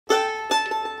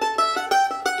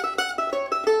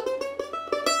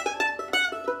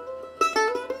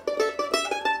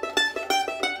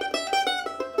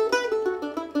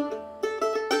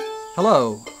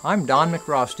Hello, I'm Don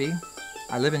McRostie.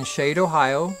 I live in Shade,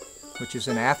 Ohio, which is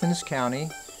in Athens County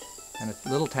and a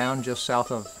little town just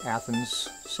south of Athens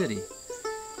City.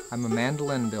 I'm a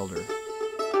mandolin builder.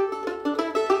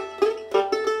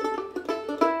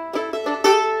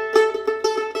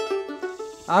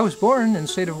 I was born in the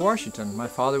state of Washington. My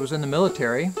father was in the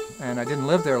military and I didn't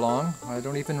live there long. I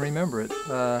don't even remember it.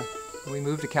 We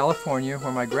moved to California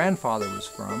where my grandfather was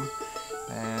from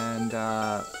and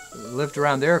lived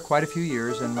around there quite a few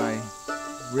years in my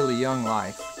really young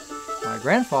life. My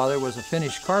grandfather was a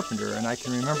finished carpenter and I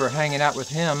can remember hanging out with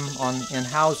him in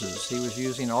houses. He was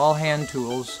using all hand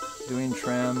tools, doing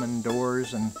trim and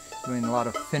doors and doing a lot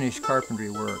of finished carpentry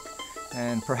work.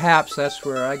 And perhaps that's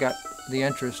where I got the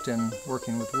interest in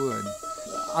working with wood.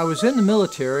 I was in the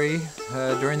military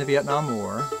during the Vietnam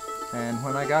War, and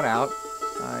when I got out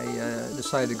I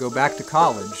decided to go back to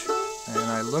college,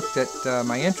 and I looked at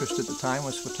my interest at the time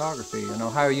was photography, and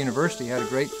Ohio University had a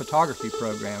great photography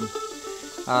program.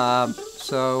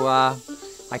 So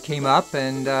I came up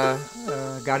and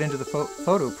got into the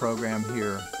photo program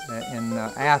here in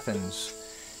Athens.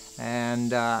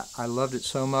 And I loved it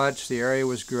so much. The area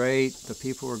was great, the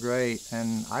people were great,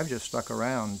 and I've just stuck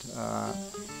around.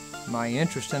 My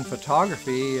interest in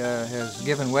photography has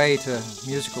given way to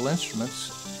musical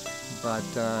instruments, but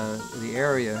the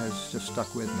area has just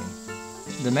stuck with me.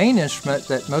 The main instrument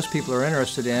that most people are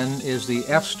interested in is the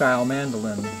F-style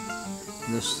mandolin.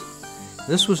 This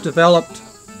was developed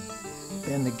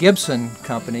in the Gibson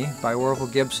company by Orville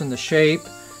Gibson, the shape.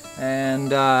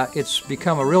 And it's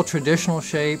become a real traditional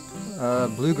shape,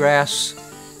 bluegrass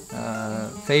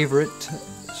favorite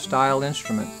style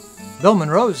instrument. Bill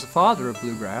Monroe is the father of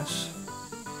bluegrass,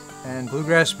 and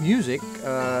bluegrass music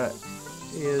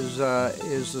is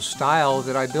the style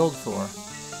that I build for.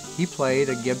 He played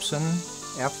a Gibson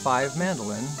F5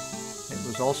 mandolin. It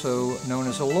was also known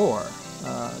as a lore.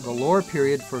 The lore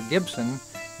period for Gibson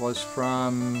was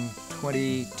from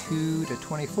 22 to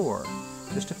 24,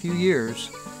 just a few years.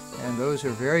 And those are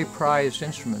very prized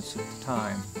instruments at the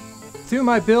time. Through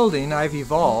my building I've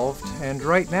evolved, and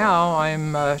right now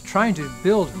I'm trying to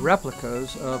build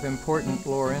replicas of important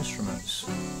lore instruments.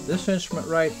 This instrument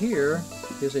right here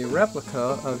is a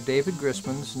replica of David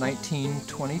Grisman's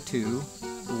 1922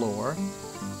 lore,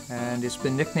 and it's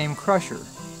been nicknamed Crusher.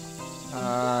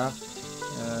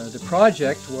 The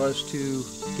project was to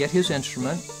get his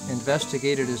instrument,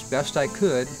 investigate it as best I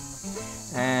could,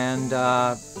 and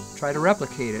try to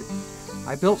replicate it.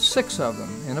 I built 6 of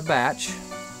them in a batch.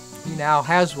 He now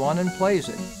has one and plays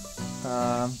it.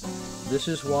 This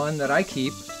is one that I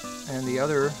keep, and the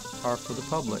other are for the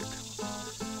public.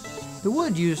 The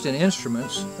wood used in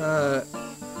instruments,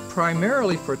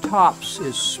 primarily for tops,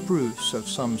 is spruce of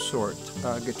some sort.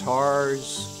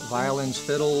 Guitars, violins,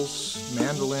 fiddles,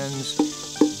 mandolins,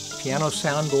 piano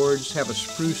soundboards have a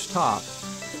spruce top.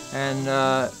 And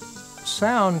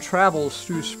sound travels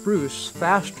through spruce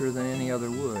faster than any other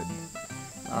wood.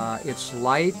 It's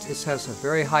light, it has a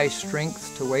very high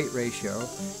strength to weight ratio,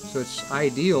 so it's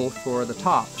ideal for the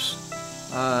tops.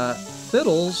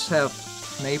 Fiddles have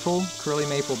maple, curly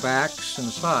maple backs and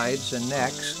sides and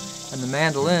necks, and the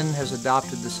mandolin has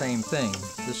adopted the same thing.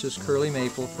 This is curly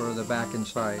maple for the back and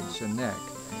sides and neck.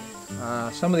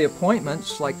 Some of the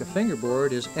appointments, like the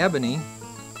fingerboard, is ebony,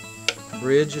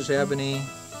 bridge is ebony,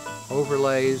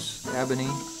 overlays, ebony.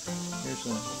 Here's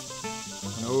an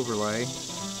overlay.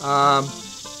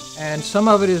 And some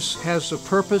of it has a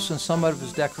purpose and some of it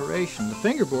is decoration. The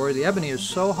fingerboard, the ebony, is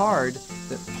so hard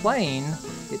that plain,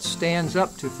 it stands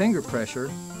up to finger pressure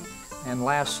and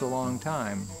lasts a long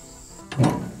time.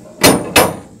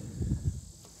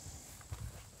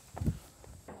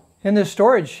 In this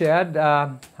storage shed,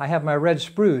 I have my red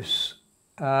spruce.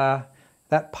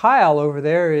 That pile over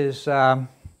there is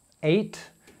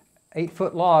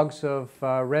 8-foot logs of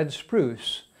red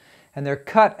spruce, and they're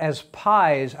cut as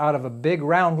pies out of a big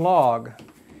round log.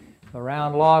 A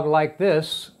round log like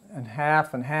this, and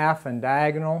half and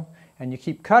diagonal, and you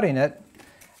keep cutting it.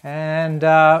 And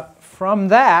from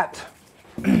that,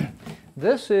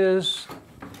 this is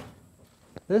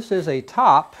a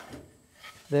top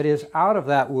that is out of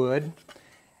that wood,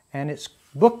 and it's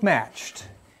book matched.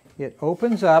 It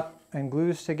opens up and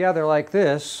glues together like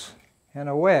this in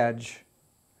a wedge.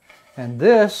 And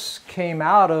this came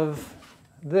out of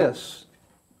this.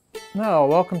 No,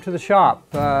 welcome to the shop.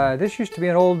 This used to be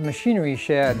an old machinery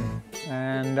shed,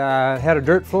 and had a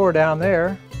dirt floor down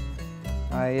there.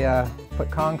 I put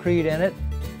concrete in it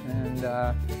and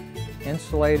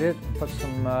insulated it, put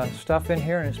some stuff in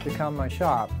here, and it's become my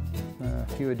shop. A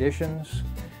few additions.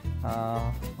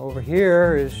 Over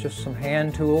here is just some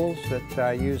hand tools that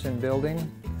I use in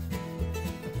building.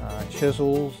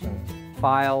 chisels and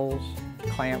files,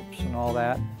 clamps and all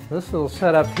that. This little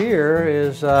setup here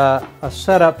is a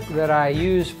setup that I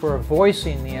use for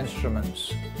voicing the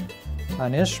instruments.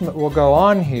 An instrument will go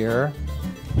on here,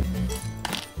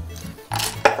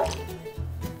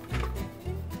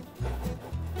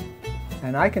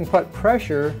 and I can put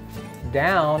pressure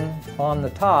down on the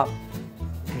top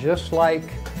just like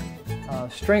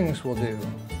strings will do.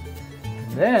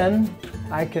 Then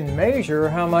I can measure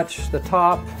how much the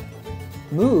top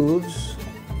moves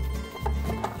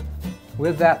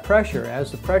with that pressure.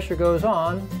 As the pressure goes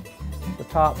on, the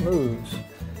top moves.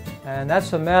 And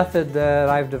that's a method that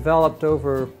I've developed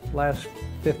over the last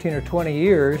 15 or 20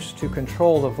 years to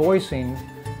control the voicing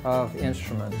of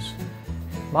instruments.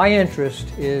 My interest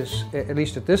is, at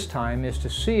least at this time, is to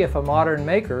see if a modern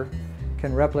maker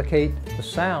can replicate the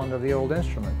sound of the old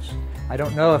instruments. I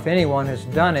don't know if anyone has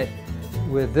done it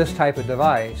with this type of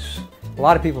device. A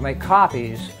lot of people make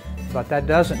copies, but that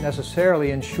doesn't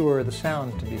necessarily ensure the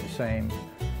sound to be the same.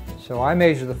 So I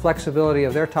measure the flexibility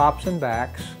of their tops and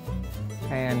backs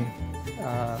and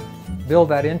build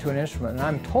that into an instrument, and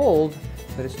I'm told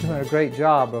that it's doing a great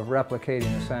job of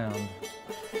replicating the sound.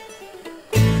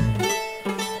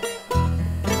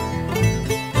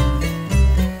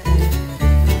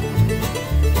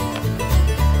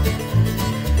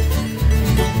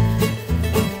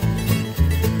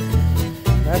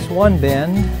 That's one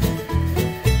bend.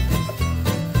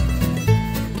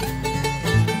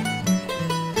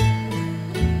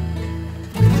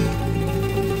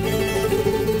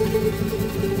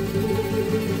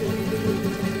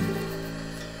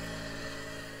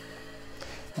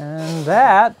 And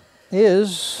that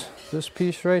is this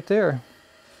piece right there.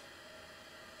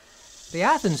 The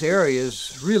Athens area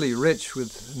is really rich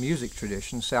with music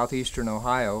tradition, southeastern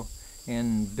Ohio,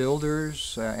 in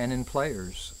builders and in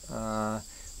players.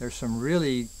 There's some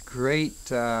really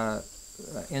great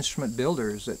instrument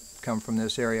builders that come from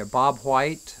this area. Bob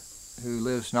White, who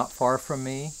lives not far from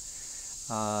me.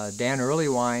 Dan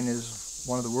Earlywine is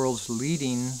one of the world's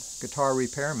leading guitar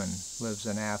repairmen, lives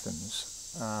in Athens.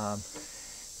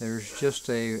 There's just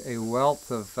a wealth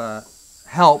of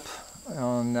help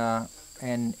on,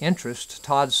 and interest.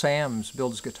 Todd Sams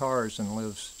builds guitars and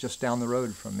lives just down the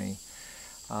road from me.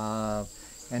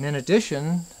 And in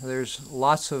addition, there's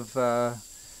lots of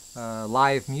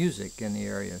live music in the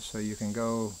area, so you can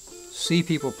go see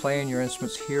people playing your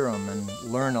instruments, hear them, and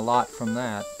learn a lot from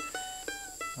that.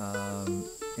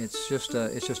 It's just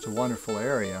a wonderful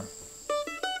area.